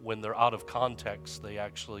how, when they're out of context, they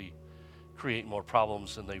actually create more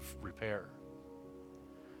problems than they repair.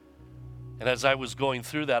 And as I was going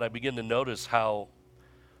through that, I began to notice how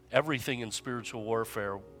everything in spiritual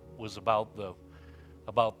warfare was about the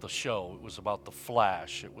show. It was about the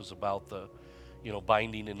flash. It was about the,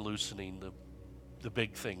 binding and loosening, the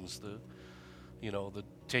big things, the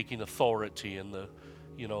taking authority and the,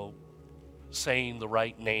 saying the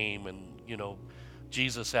right name. And,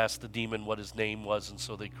 Jesus asked the demon what his name was, and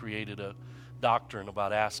so they created a doctrine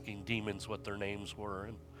about asking demons what their names were.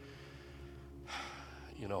 And,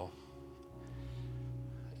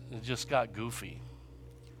 it just got goofy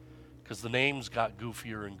because the names got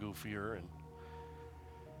goofier and goofier.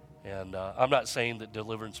 And I'm not saying that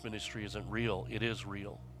deliverance ministry isn't real. It is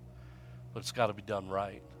real, but it's got to be done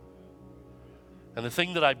right. And the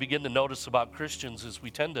thing that I begin to notice about Christians is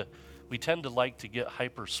we tend to like to get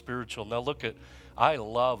hyper spiritual. Now I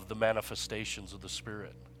love the manifestations of the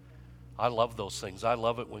Spirit. I love those things. I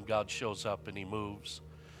love it when God shows up and he moves.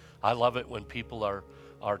 I love it when people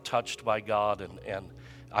are touched by God, and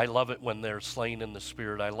I love it when they're slain in the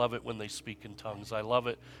Spirit. I love it when they speak in tongues. I love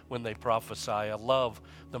it when they prophesy. I love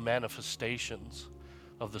the manifestations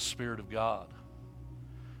of the Spirit of God.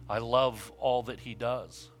 I love all that he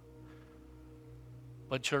does.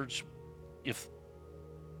 But church, if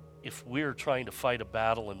we're trying to fight a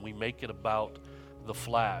battle and we make it about the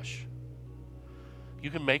flash,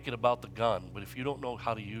 you can make it about the gun, but if you don't know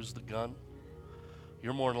how to use the gun,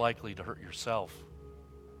 you're more likely to hurt yourself.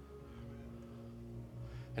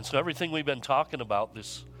 And so everything we've been talking about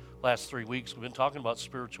this last 3 weeks, we've been talking about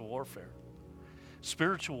spiritual warfare.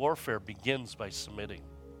 Spiritual warfare begins by submitting,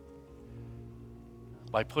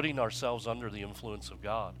 by putting ourselves under the influence of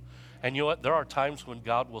God. And you know what? There are times when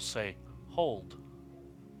God will say, hold,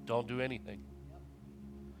 don't do anything.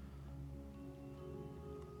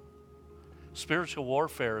 Spiritual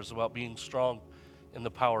warfare is about being strong in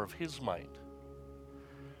the power of his might,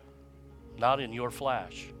 not in your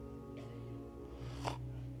flash.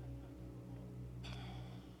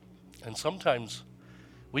 And sometimes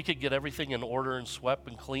we could get everything in order and swept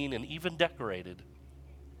and clean and even decorated.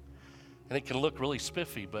 And it can look really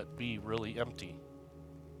spiffy, but be really empty.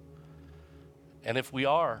 And if we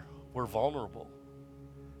are, we're vulnerable.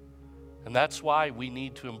 And that's why we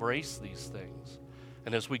need to embrace these things.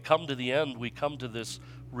 And as we come to the end, we come to this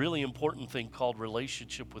really important thing called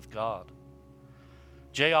relationship with God.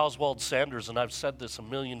 J. Oswald Sanders, and I've said this a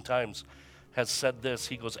million times, has said this.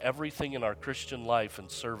 He goes, everything in our Christian life and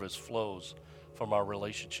service flows from our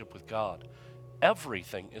relationship with God.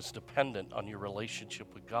 Everything is dependent on your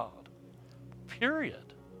relationship with God.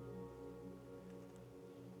 Period.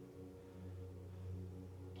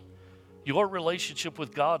 Your relationship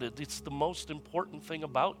with God, it's the most important thing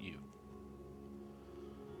about you.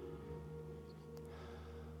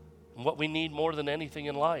 And what we need more than anything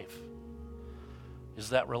in life is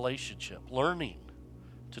that relationship, learning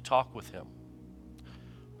to talk with him,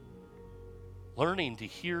 learning to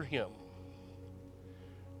hear him,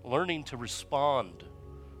 learning to respond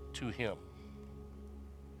to him,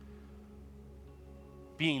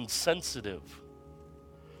 being sensitive.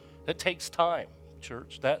 It takes time,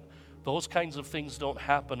 church. Those kinds of things don't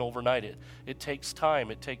happen overnight. It takes time.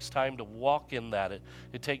 It takes time to walk in that.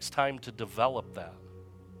 It takes time to develop that.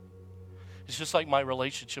 It's just like my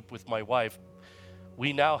relationship with my wife.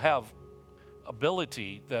 We now have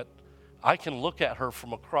ability that I can look at her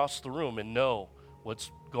from across the room and know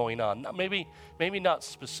what's going on. Maybe not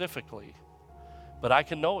specifically, but I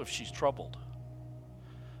can know if she's troubled.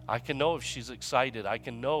 I can know if she's excited. I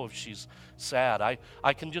can know if she's sad.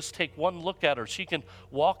 I can just take one look at her. She can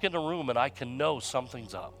walk in a room and I can know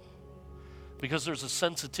something's up. Because there's a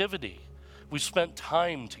sensitivity. We spent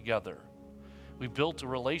time together. We built a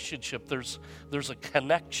relationship. There's a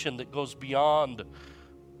connection that goes beyond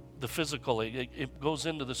the physical. It goes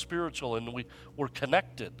into the spiritual, and we're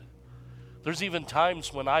connected. There's even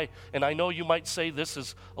times when I know you might say this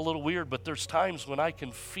is a little weird, but there's times when I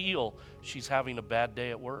can feel she's having a bad day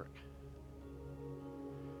at work.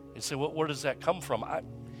 You say, well, where does that come from?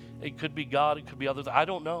 It could be God, it could be other, I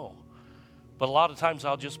don't know. But a lot of times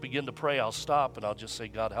I'll just begin to pray, I'll stop and I'll just say,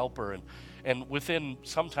 God, help her. And within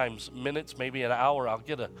sometimes minutes, maybe an hour, I'll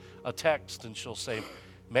get a text and she'll say,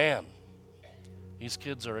 man, these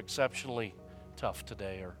kids are exceptionally tough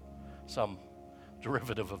today, or some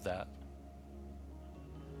derivative of that.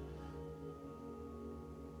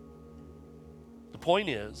 The point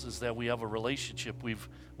is that we have a relationship.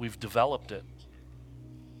 We've developed it.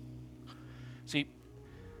 See,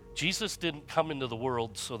 Jesus didn't come into the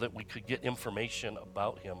world so that we could get information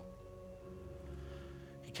about him.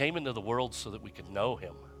 He came into the world so that we could know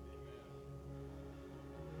him.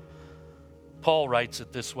 Paul writes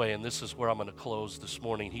it this way, and this is where I'm going to close this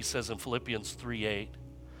morning. He says in Philippians 3:8,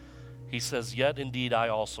 he says, yet indeed I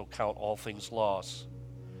also count all things loss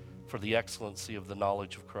for the excellency of the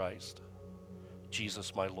knowledge of Christ,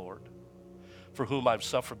 Jesus my Lord, for whom I've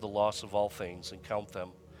suffered the loss of all things and count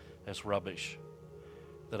them as rubbish,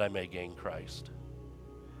 that I may gain Christ.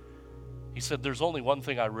 He said, there's only one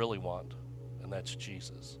thing I really want, and that's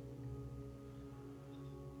Jesus.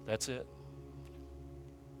 That's it.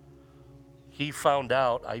 He found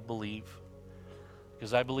out, I believe,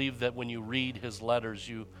 because I believe that when you read his letters,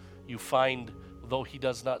 you find, though he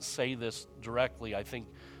does not say this directly, I think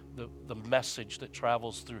the message that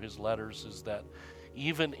travels through his letters is that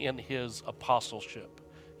even in his apostleship,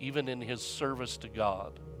 even in his service to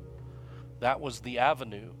God, that was the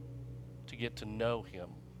avenue to get to know him.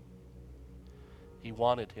 He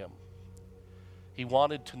wanted him. He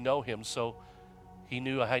wanted to know him, so he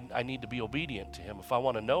knew I need to be obedient to him. If I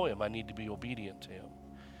want to know him, I need to be obedient to him.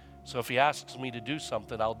 So if he asks me to do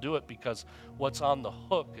something, I'll do it because what's on the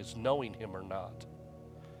hook is knowing him or not.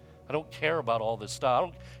 I don't care about all this stuff. I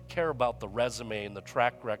don't care about the resume and the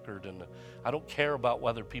track record, and I don't care about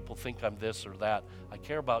whether people think I'm this or that. I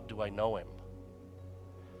care about, do I know him?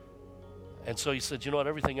 And so he said, you know what,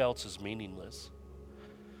 everything else is meaningless.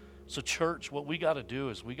 So church, what we got to do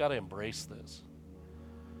is we got to embrace this.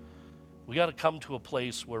 We got to come to a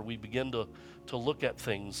place where we begin to look at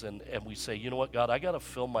things and we say, you know what, God, I got to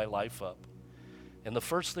fill my life up. And the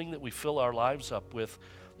first thing that we fill our lives up with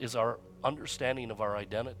is our understanding of our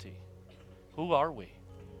identity. Who are we?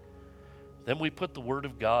 Then we put the Word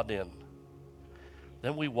of God in.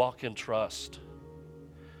 Then we walk in trust.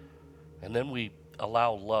 And then we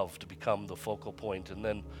allow love to become the focal point, and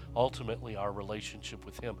then ultimately our relationship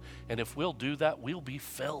with him. And if we'll do that, we'll be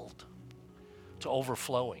filled to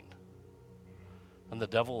overflowing. And the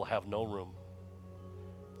devil will have no room.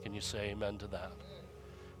 Can you say amen to that?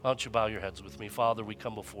 Why don't you bow your heads with me? Father, we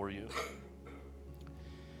come before you.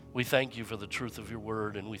 We thank you for the truth of your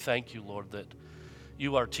word, and we thank you, Lord, that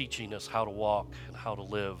you are teaching us how to walk and how to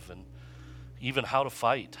live and even how to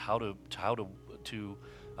fight, how to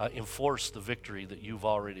enforce the victory that you've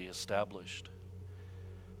already established,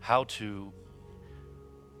 how to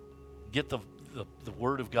get the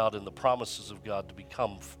word of God and the promises of God to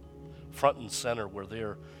become front and center where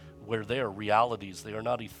they are realities. They are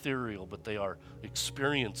not ethereal, but they are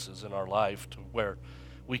experiences in our life, to where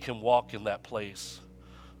we can walk in that place,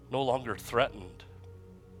 no longer threatened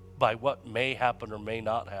by what may happen or may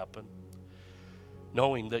not happen,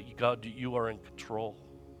 knowing that God, you are in control.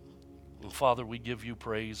 And Father, we give you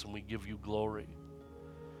praise and we give you glory.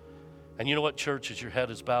 And you know what, church, as your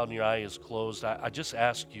head is bowed and your eye is closed, I just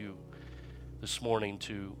ask you this morning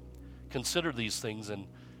to consider these things and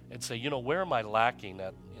say, you know, where am I lacking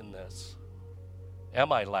in this?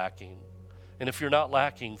 Am I lacking? And if you're not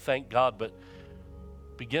lacking, thank God, but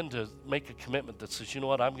begin to make a commitment that says, you know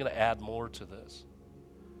what, I'm going to add more to this.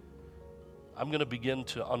 I'm going to begin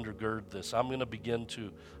to undergird this. I'm going to begin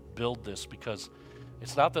to build this, because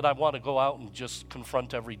it's not that I want to go out and just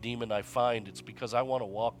confront every demon I find. It's because I want to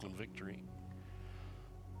walk in victory.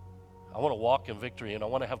 I want to walk in victory, and I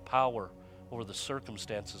want to have power over the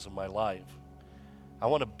circumstances of my life. I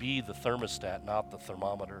want to be the thermostat, not the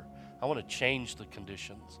thermometer. I want to change the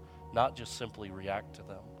conditions, not just simply react to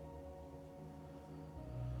them.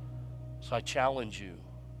 So I challenge you,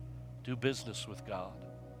 do business with God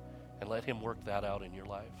and let him work that out in your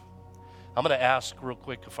life. I'm going to ask real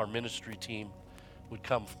quick if our ministry team would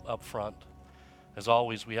come up front. As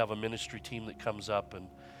always, we have a ministry team that comes up and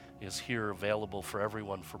is here available for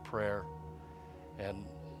everyone for prayer. And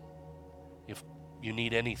if you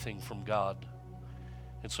need anything from God.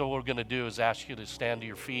 And so what we're going to do is ask you to stand to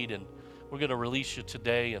your feet, and we're going to release you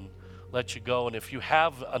today and let you go. And if you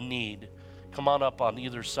have a need, come on up on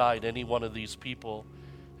either side, any one of these people,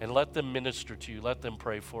 and let them minister to you. Let them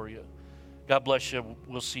pray for you. God bless you.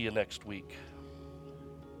 We'll see you next week.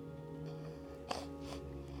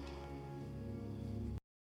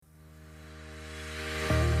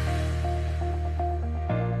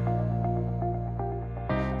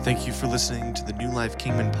 Thank you for listening to the New Life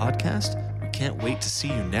Kingman podcast. We can't wait to see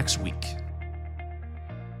you next week.